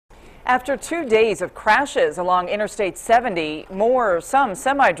After 2 days of crashes along Interstate 70, some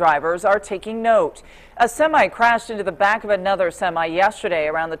semi drivers are taking note. A semi crashed into the back of another semi yesterday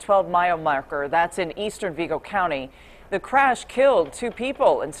around the 12-mile marker. That's in eastern Vigo County. The crash killed 2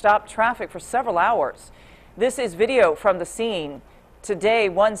 people and stopped traffic for several hours. This is video from the scene. Today,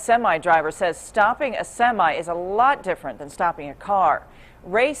 one semi driver says stopping a semi is a lot different than stopping a car.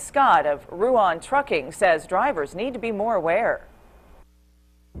 Ray Scott of Ruan Trucking says drivers need to be more aware.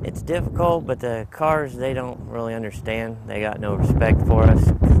 It's difficult, but the cars, they don't really understand. They got no respect for us.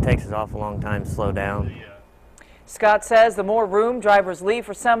 It takes us an awful long time to slow down. Scott says the more room drivers leave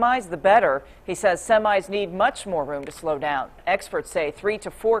for semis, the better. He says semis need much more room to slow down. Experts say 3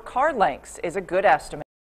 to 4 car lengths is a good estimate.